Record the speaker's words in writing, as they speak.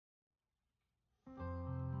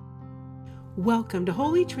Welcome to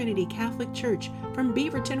Holy Trinity Catholic Church from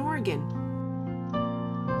Beaverton, Oregon.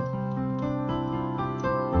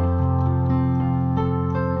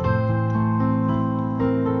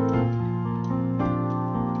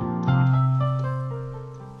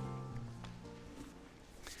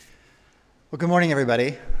 Well, good morning,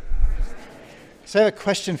 everybody. So I have a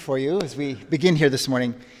question for you as we begin here this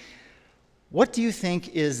morning. What do you think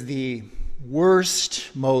is the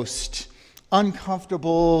worst, most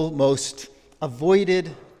uncomfortable, most avoided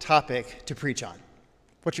topic to preach on?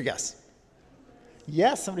 What's your guess?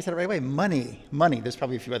 Yes, somebody said it right away. Money. There's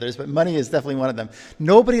probably a few others, but money is definitely one of them.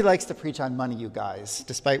 Nobody likes to preach on money, you guys,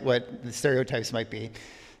 despite what the stereotypes might be.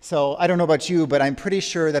 So I don't know about you, but I'm pretty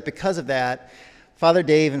sure that because of that, Father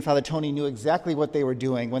Dave and Father Tony knew exactly what they were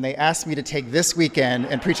doing when they asked me to take this weekend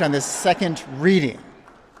and preach on this second reading.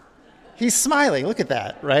 He's smiling. Look at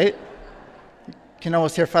that, right? You can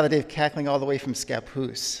almost hear Father Dave cackling all the way from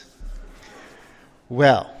Scappoose.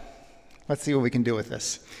 Well, let's see what we can do with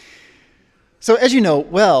this. So as you know,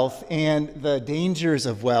 wealth and the dangers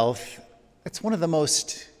of wealth, it's one of the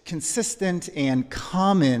most consistent and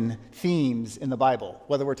common themes in the Bible,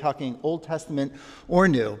 whether we're talking Old Testament or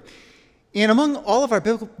New. And among all of our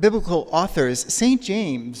biblical authors, St.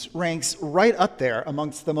 James ranks right up there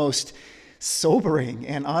amongst the most sobering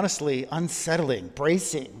and honestly unsettling,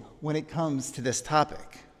 bracing when it comes to this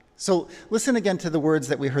topic. So listen again to the words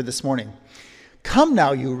that we heard this morning. Come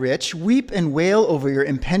now, you rich, weep and wail over your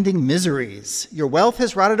impending miseries. Your wealth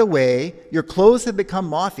has rotted away, your clothes have become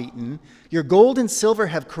moth-eaten, your gold and silver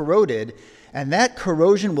have corroded, and that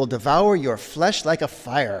corrosion will devour your flesh like a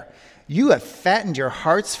fire. You have fattened your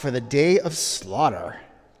hearts for the day of slaughter.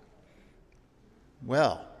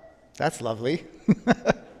 Well, that's lovely.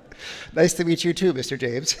 Nice to meet you too, Mr.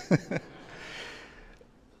 James.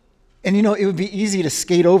 And you know, it would be easy to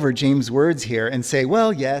skate over James' words here and say,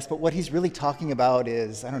 well, yes, but what he's really talking about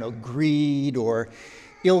is, greed or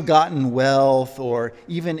ill-gotten wealth or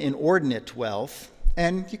even inordinate wealth.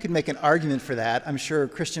 And you could make an argument for that. I'm sure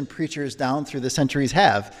Christian preachers down through the centuries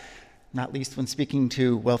have, not least when speaking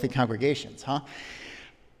to wealthy congregations, huh?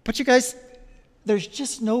 But you guys, there's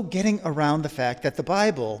just no getting around the fact that the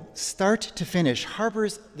Bible, start to finish,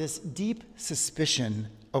 harbors this deep suspicion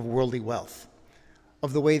of worldly wealth,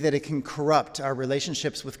 of the way that it can corrupt our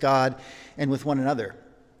relationships with God and with one another.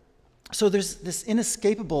 So there's this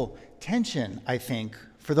inescapable tension, I think,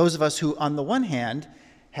 for those of us who, on the one hand,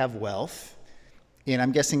 have wealth, and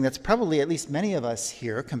I'm guessing that's probably at least many of us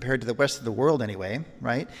here compared to the rest of the world anyway,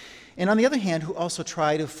 right? And on the other hand, who also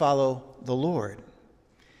try to follow the Lord.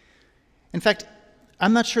 In fact,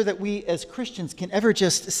 I'm not sure that we as Christians can ever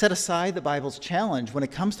just set aside the Bible's challenge when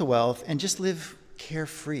it comes to wealth and just live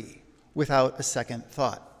carefree without a second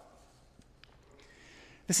thought.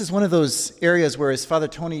 This is one of those areas where, as Father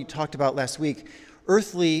Tony talked about last week,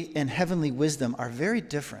 earthly and heavenly wisdom are very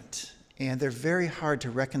different, and they're very hard to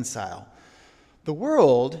reconcile. The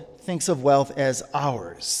world thinks of wealth as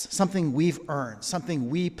ours, something we've earned, something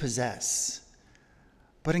we possess.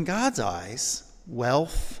 But in God's eyes,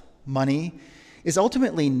 wealth, money, is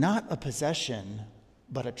ultimately not a possession,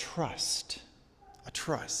 but a trust. A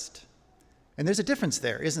trust. And there's a difference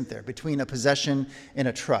there, isn't there, between a possession and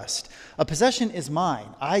a trust. A possession is mine.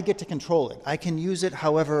 I get to control it. I can use it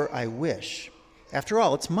however I wish. After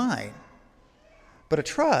all, it's mine. But a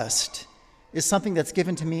trust is something that's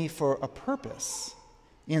given to me for a purpose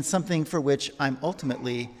and something for which I'm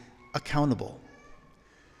ultimately accountable.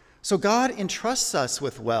 So God entrusts us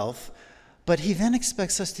with wealth, but he then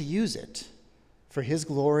expects us to use it for his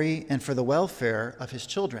glory and for the welfare of his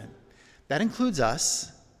children. That includes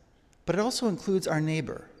us, but it also includes our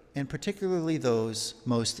neighbor, and particularly those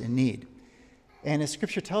most in need. And as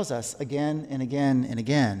Scripture tells us again and again and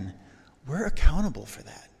again, we're accountable for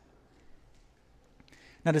that.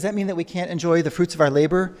 Now, does that mean that we can't enjoy the fruits of our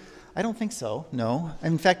labor? I don't think so, no.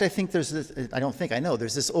 In fact, I know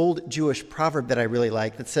there's this old Jewish proverb that I really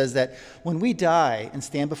like that says that when we die and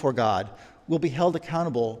stand before God, we'll be held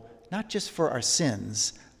accountable not just for our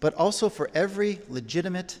sins, but also for every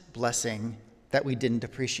legitimate blessing that we didn't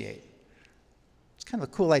appreciate. It's kind of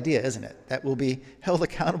a cool idea, isn't it? That we'll be held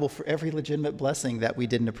accountable for every legitimate blessing that we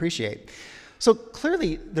didn't appreciate. So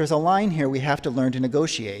clearly, there's a line here we have to learn to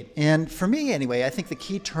negotiate. And for me, anyway, I think the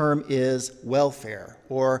key term is welfare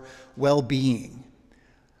or well-being.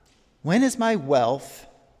 When is my wealth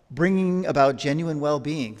bringing about genuine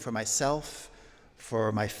well-being for myself,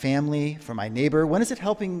 for my family, for my neighbor? When is it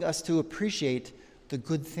helping us to appreciate the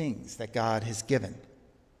good things that God has given?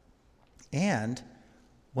 And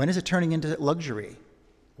when is it turning into luxury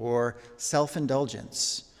or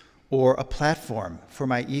self-indulgence or a platform for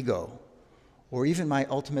my ego or even my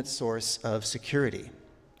ultimate source of security?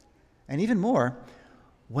 And even more,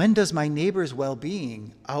 when does my neighbor's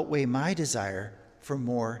well-being outweigh my desire for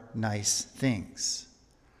more nice things?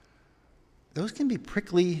 Those can be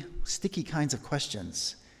prickly, sticky kinds of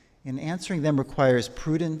questions, and answering them requires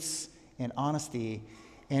prudence and honesty,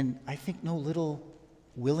 and I think no little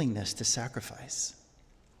willingness to sacrifice.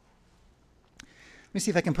 Let me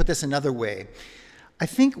see if I can put this another way. I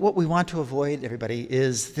think what we want to avoid, everybody,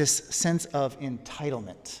 is this sense of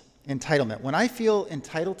entitlement. Entitlement. When I feel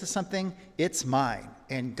entitled to something, it's mine,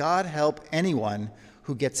 and God help anyone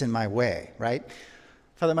who gets in my way, right?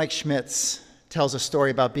 Father Mike Schmitz tells a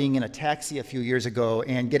story about being in a taxi a few years ago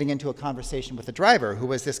and getting into a conversation with the driver, who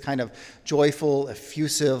was this kind of joyful,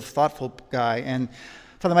 effusive, thoughtful guy. And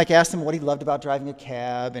Father Mike asked him what he loved about driving a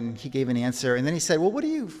cab, and he gave an answer. And then he said, well, what do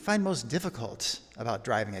you find most difficult about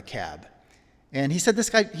driving a cab? And he said, this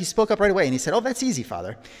guy, he spoke up right away, and he said, oh, that's easy,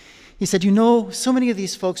 Father. He said, you know, so many of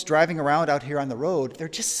these folks driving around out here on the road, they're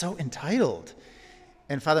just so entitled.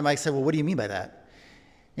 And Father Mike said, well, what do you mean by that?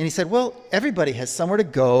 And he said, well, everybody has somewhere to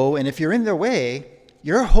go, and if you're in their way,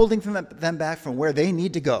 you're holding them back from where they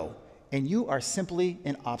need to go, and you are simply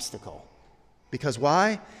an obstacle. Because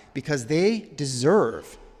why? Because they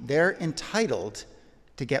deserve, they're entitled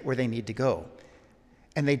to get where they need to go.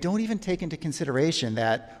 And they don't even take into consideration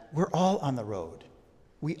that we're all on the road.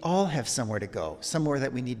 We all have somewhere to go, somewhere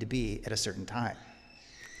that we need to be at a certain time.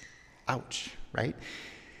 Ouch, right?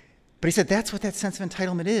 But he said that's what that sense of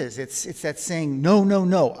entitlement is. It's that saying, no, no,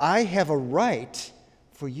 no, I have a right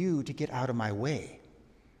for you to get out of my way.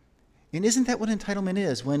 And isn't that what entitlement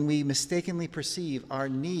is, when we mistakenly perceive our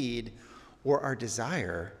need or our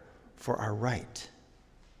desire for our right?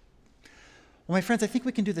 Well, my friends, I think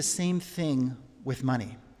we can do the same thing with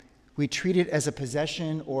money. We treat it as a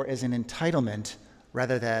possession or as an entitlement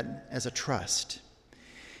rather than as a trust.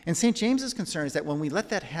 And St. James's concern is that when we let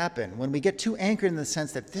that happen, when we get too anchored in the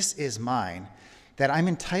sense that this is mine, that I'm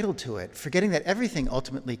entitled to it, forgetting that everything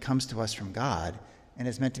ultimately comes to us from God and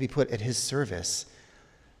is meant to be put at his service,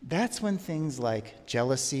 that's when things like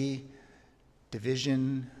jealousy,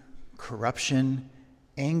 division, corruption,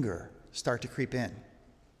 anger start to creep in.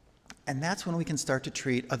 And that's when we can start to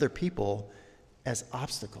treat other people as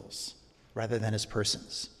obstacles rather than as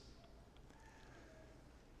persons.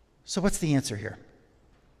 So what's the answer here?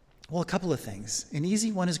 Well, a couple of things. An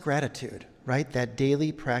easy one is gratitude, right? That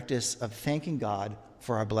daily practice of thanking God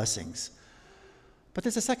for our blessings. But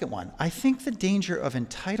there's a second one. I think the danger of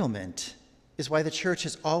entitlement is why the church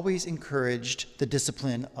has always encouraged the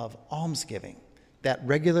discipline of almsgiving, that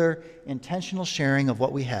regular, intentional sharing of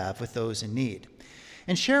what we have with those in need.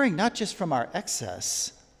 And sharing not just from our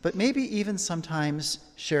excess, but maybe even sometimes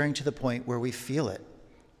sharing to the point where we feel it,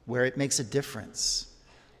 where it makes a difference,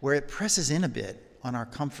 where it presses in a bit on our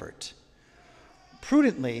comfort.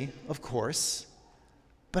 Prudently, of course,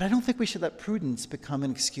 but I don't think we should let prudence become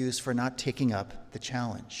an excuse for not taking up the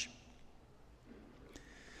challenge.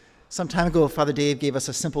 Some time ago, Father Dave gave us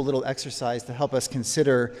a simple little exercise to help us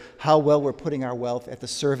consider how well we're putting our wealth at the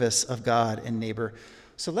service of God and neighbor.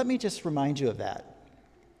 So let me just remind you of that.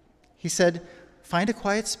 He said, find a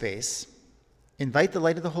quiet space, invite the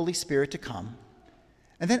light of the Holy Spirit to come,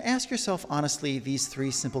 and then ask yourself honestly these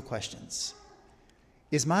three simple questions.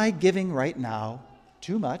 Is my giving right now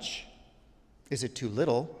too much? Is it too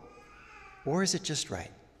little? Or is it just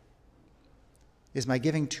right? Is my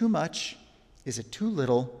giving too much? Is it too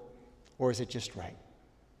little? Or is it just right?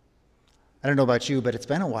 I don't know about you, but it's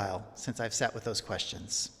been a while since I've sat with those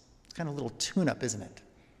questions. It's kind of a little tune-up, isn't it?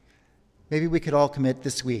 Maybe we could all commit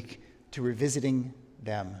this week to revisiting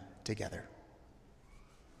them together.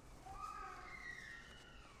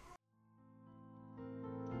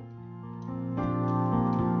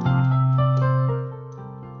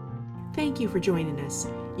 Thank you for joining us.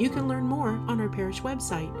 You can learn more on our parish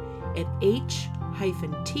website at h-t.org.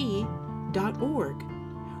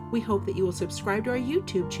 We hope that you will subscribe to our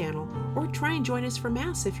YouTube channel or try and join us for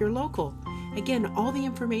Mass if you're local. Again, all the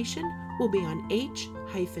information will be on h-t.org.